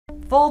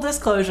Full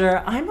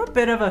disclosure, I'm a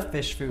bit of a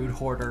fish food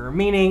hoarder,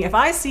 meaning if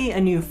I see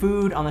a new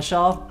food on the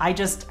shelf, I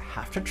just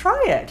have to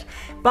try it.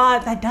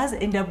 But that does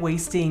end up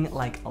wasting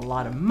like a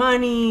lot of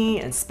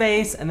money and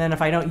space, and then if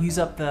I don't use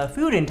up the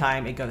food in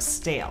time, it goes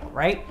stale,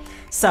 right?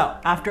 So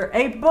after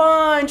a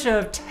bunch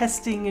of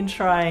testing and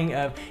trying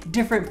of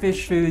different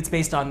fish foods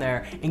based on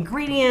their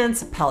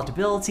ingredients,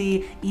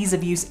 palatability, ease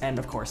of use, and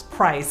of course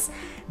price,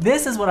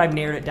 this is what I've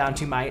narrowed it down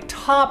to my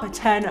top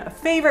 10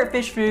 favorite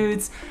fish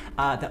foods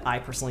that I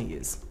personally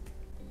use.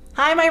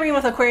 Hi, I'm Irene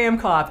with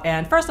Aquariumcoop,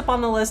 and first up on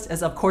the list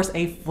is of course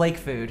a flake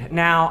food.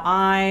 Now,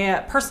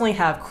 I personally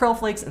have krill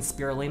flakes and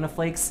spirulina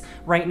flakes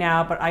right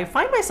now, but I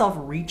find myself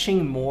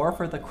reaching more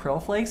for the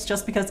krill flakes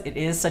just because it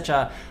is such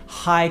a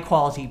high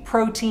quality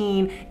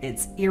protein,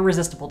 it's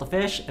irresistible to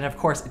fish, and of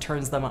course it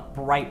turns them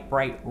bright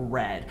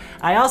red.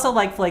 I also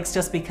like flakes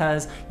just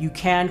because you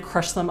can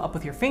crush them up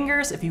with your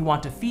fingers if you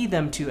want to feed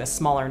them to a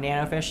smaller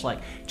nanofish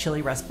like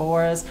chili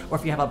rasboras, or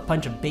if you have a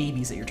bunch of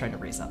babies that you're trying to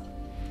raise up.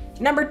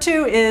 Number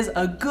 2 is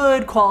a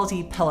good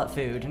quality pellet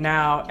food.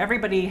 Now,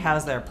 everybody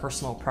has their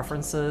personal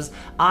preferences.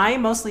 I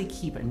mostly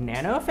keep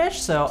nanofish,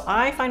 so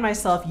I find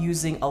myself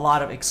using a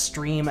lot of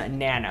extreme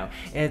nano.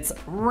 It's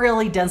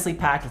really densely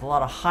packed with a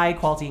lot of high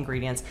quality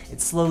ingredients.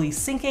 It's slowly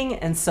sinking,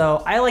 and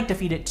so I like to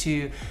feed it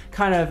to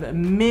kind of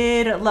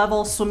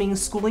mid-level swimming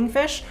schooling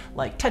fish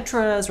like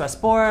tetras,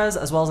 rasboras,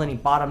 as well as any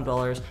bottom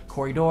dwellers,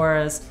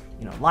 corridors,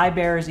 live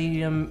bears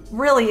eating them,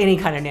 really any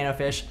kind of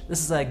nanofish.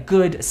 This is a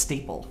good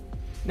staple.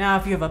 Now,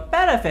 if you have a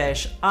betta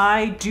fish,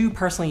 I do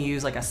personally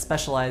use like a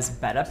specialized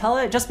betta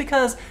pellet just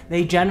because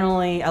they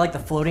generally, I like the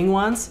floating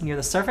ones near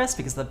the surface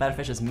because the betta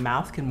fish's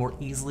mouth can more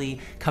easily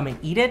come and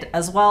eat it,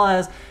 as well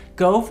as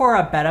go for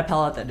a betta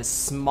pellet that is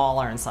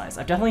smaller in size.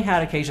 I've definitely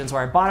had occasions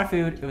where I bought a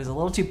food, it was a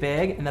little too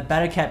big, and the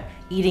betta kept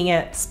eating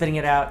it, spitting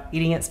it out,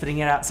 eating it, spitting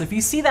it out. So if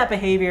you see that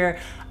behavior,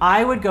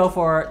 I would go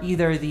for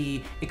either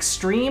the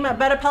extreme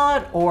betta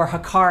pellet or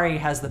Hikari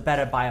has the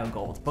betta bio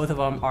gold. Both of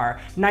them are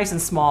nice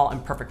and small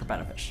and perfect for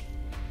betta fish.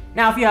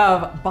 Now, if you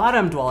have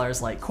bottom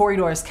dwellers like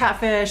corridors,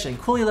 catfish, and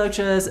coolie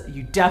loaches,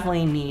 you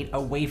definitely need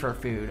a wafer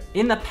food.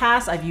 In the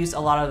past, I've used a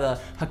lot of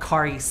the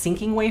Hikari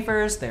sinking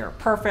wafers. They're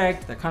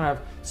perfect. They're kind of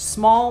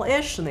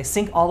small-ish and they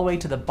sink all the way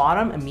to the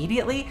bottom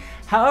immediately.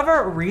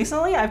 However,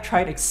 recently I've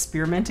tried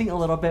experimenting a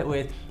little bit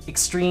with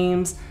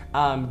Extreme's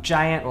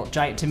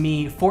giant to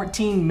me,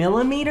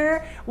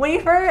 14mm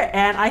wafer,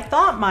 and I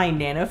thought my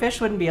nanofish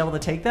wouldn't be able to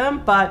take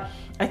them, but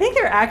I think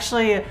they're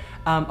actually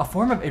a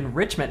form of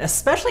enrichment,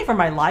 especially for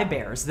my live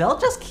bears. They'll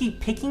just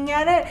keep picking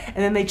at it and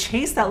then they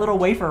chase that little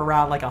wafer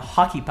around like a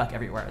hockey puck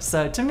everywhere.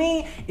 So to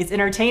me, it's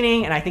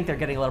entertaining and I think they're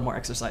getting a little more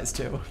exercise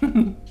too.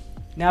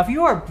 Now, if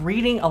you are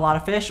breeding a lot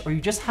of fish or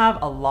you just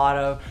have a lot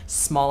of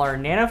smaller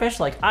nanofish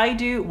like I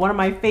do, one of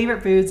my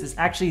favorite foods is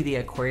actually the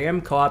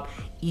Aquariumcoop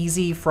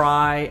easy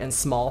fry and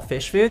small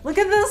fish food. Look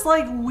at this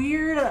like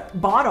weird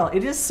bottle.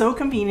 It is so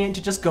convenient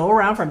to just go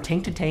around from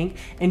tank to tank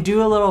and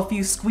do a little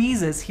few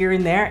squeezes here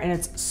and there, and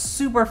it's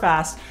super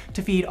fast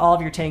to feed all of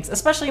your tanks,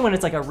 especially when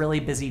it's like a really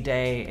busy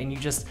day and you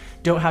just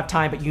don't have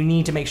time, but you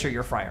need to make sure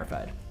your fry are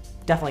fed.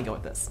 Definitely go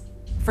with this.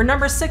 For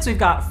number 6, we've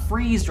got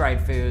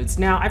freeze-dried foods.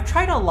 Now, I've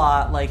tried a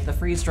lot, like the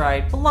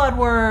freeze-dried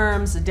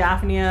bloodworms,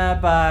 Daphnia,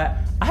 but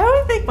I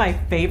would think my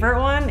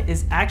favorite one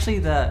is actually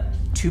the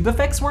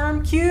tubifex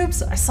worm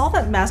cubes. I saw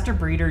that master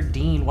breeder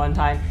Dean one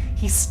time,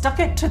 he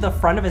stuck it to the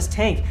front of his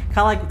tank, kind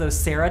of like those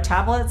Sarah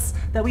tablets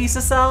that we used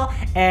to sell,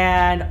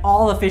 and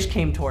all the fish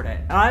came toward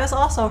it. And I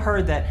also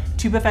heard that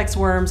tubifex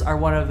worms are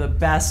one of the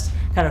best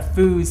kind of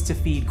foods to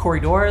feed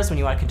corridors when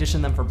you want to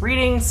condition them for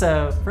breeding.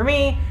 So for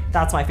me,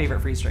 that's my favorite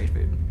freeze-dried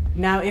food.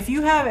 Now, if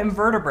you have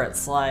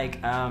invertebrates like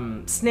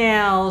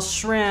snails,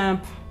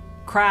 shrimp,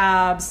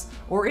 crabs,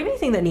 or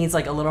anything that needs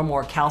like a little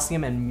more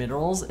calcium and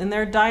minerals in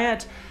their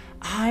diet,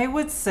 I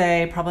would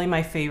say probably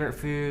my favorite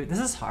food, this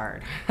is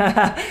hard, because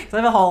I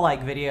have a whole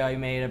like video I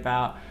made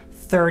about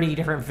 30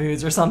 different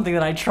foods or something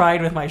that I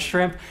tried with my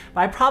shrimp,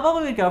 but I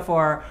probably would go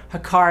for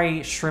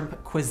Hikari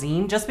shrimp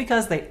cuisine just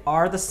because they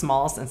are the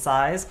smallest in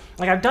size.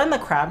 Like I've done the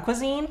crab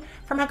cuisine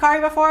from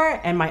Hikari before,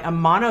 and my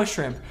Amano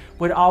shrimp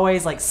would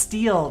always like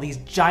steal these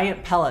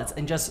giant pellets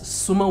and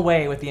just swim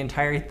away with the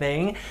entire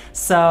thing.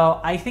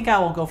 So I think I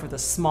will go for the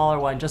smaller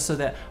one just so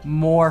that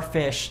more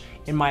fish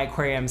in my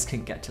aquariums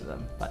can get to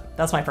them, but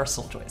that's my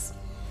personal choice.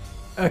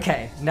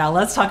 Okay, now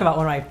let's talk about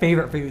one of my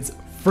favorite foods,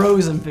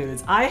 frozen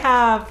foods. I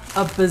have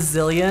a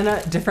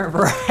bazillion different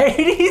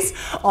varieties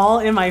all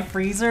in my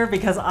freezer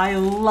because I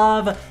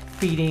love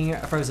feeding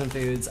frozen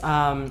foods.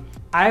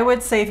 I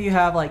would say if you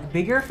have like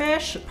bigger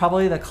fish,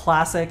 probably the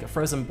classic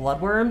frozen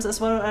bloodworms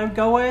is what I would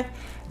go with,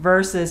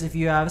 versus if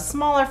you have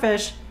smaller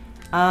fish,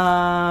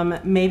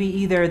 maybe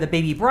either the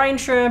baby brine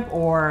shrimp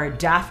or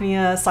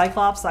Daphnia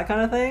cyclops, that kind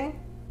of thing.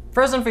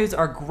 Frozen foods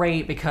are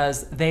great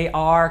because they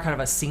are kind of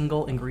a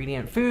single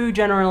ingredient food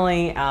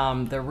generally.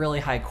 They're really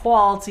high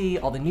quality.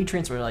 All the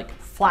nutrients are like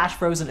flash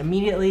frozen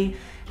immediately.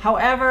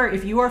 However,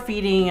 if you are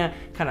feeding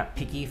kind of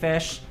picky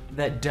fish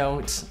that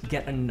don't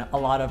get a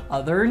lot of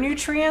other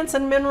nutrients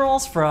and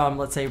minerals from,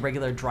 let's say,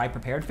 regular dry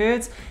prepared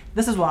foods,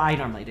 this is what I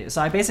normally do.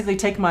 So I basically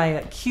take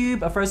my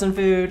cube of frozen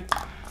food,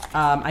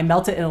 I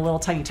melt it in a little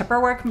tiny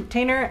Tupperware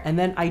container, and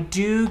then I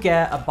do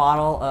get a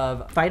bottle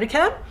of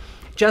Phytochem,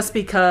 just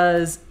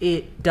because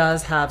it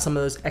does have some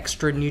of those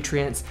extra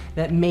nutrients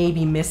that may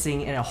be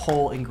missing in a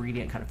whole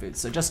ingredient kind of food.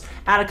 So just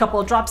add a couple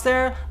of drops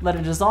there, let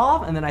it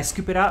dissolve, and then I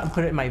scoop it out and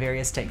put it in my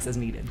various tanks as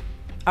needed.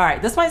 All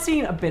right, this might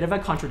seem a bit of a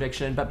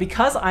contradiction, but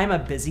because I'm a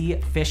busy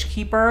fish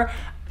keeper,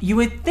 you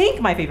would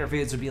think my favorite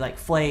foods would be like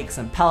flakes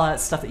and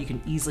pellets, stuff that you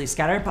can easily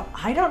scatter, but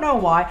I don't know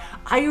why.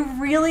 I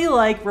really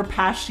like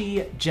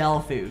Repashy gel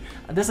food.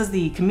 This is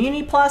the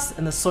Community Plus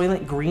and the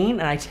Soylent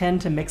Green, and I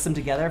tend to mix them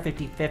together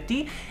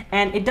 50-50.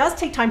 And it does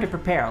take time to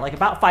prepare, like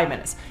about 5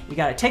 minutes. You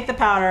gotta take the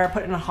powder,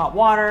 put it in hot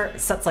water, it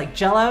sets like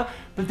Jello,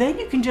 but then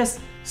you can just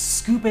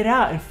scoop it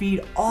out and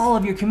feed all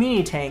of your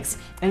community tanks.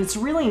 And it's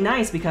really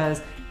nice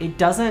because it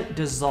doesn't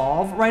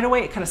dissolve right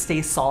away. It kind of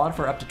stays solid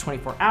for up to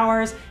 24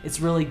 hours.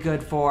 It's really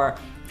good for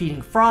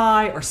feeding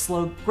fry or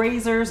slow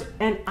grazers.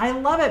 And I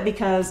love it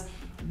because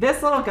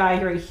this little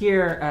guy right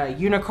here,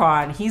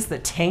 Unicron, he's the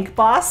tank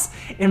boss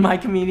in my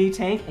community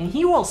tank, and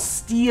he will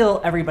steal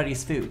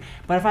everybody's food.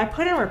 But if I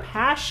put in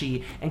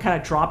Repashy and kind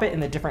of drop it in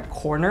the different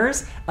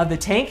corners of the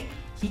tank,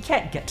 he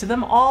can't get to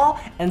them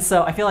all. And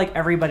so I feel like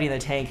everybody in the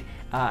tank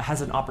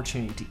has an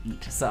opportunity to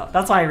eat. So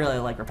that's why I really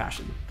like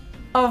Repashy.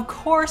 Of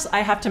course, I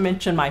have to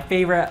mention my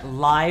favorite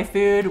live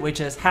food, which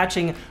is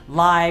hatching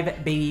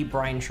live baby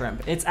brine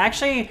shrimp. It's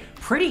actually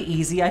pretty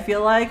easy, I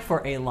feel like,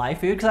 for a live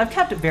food, because I've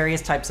kept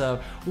various types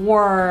of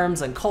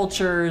worms and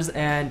cultures,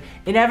 and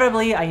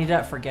inevitably I ended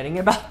up forgetting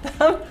about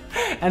them.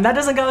 And that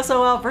doesn't go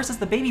so well versus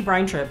the baby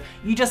brine shrimp.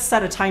 You just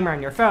set a timer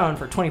on your phone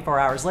for 24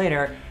 hours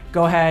later,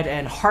 go ahead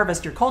and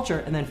harvest your culture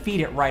and then feed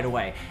it right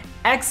away.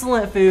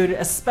 Excellent food,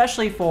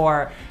 especially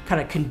for kind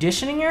of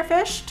conditioning your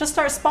fish to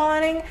start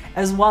spawning,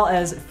 as well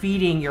as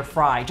feeding your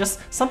fry. Just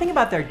something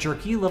about their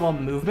jerky little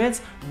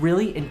movements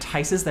really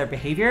entices their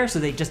behavior, so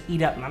they just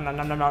eat up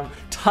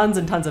tons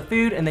and tons of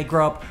food, and they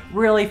grow up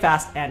really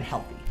fast and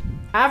healthy.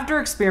 After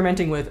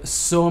experimenting with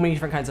so many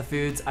different kinds of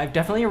foods, I've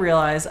definitely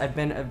realized I've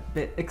been a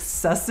bit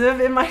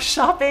excessive in my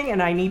shopping,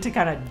 and I need to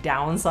kind of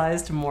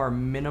downsize to more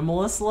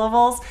minimalist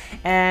levels.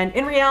 And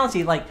in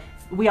reality, like,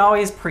 we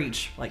always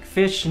preach, like,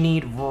 fish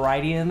need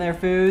variety in their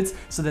foods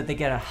so that they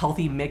get a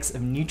healthy mix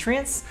of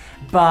nutrients,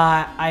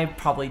 but I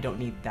probably don't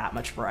need that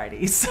much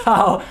variety.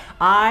 So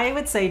I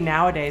would say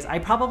nowadays, I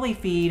probably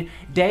feed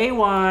day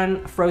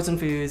 1 frozen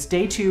foods,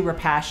 day 2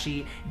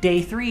 Repashy,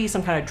 day 3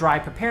 some kind of dry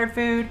prepared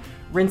food,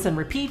 rinse and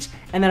repeat,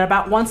 and then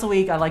about once a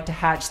week I like to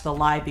hatch the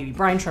live baby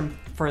brine shrimp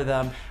for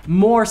them,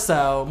 more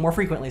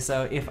frequently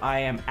so, if I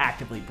am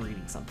actively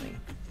breeding something.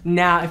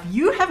 Now, if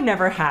you have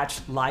never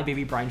hatched live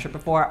baby brine shrimp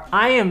before,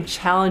 I am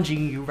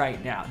challenging you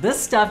right now. This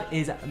stuff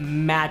is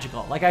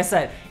magical. Like I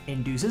said,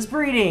 induces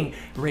breeding,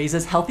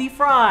 raises healthy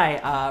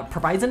fry,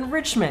 provides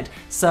enrichment.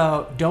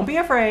 So don't be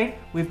afraid.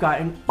 We've got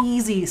an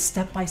easy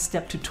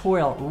step-by-step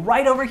tutorial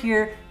right over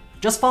here.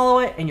 Just follow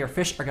it and your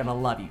fish are gonna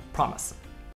love you, promise.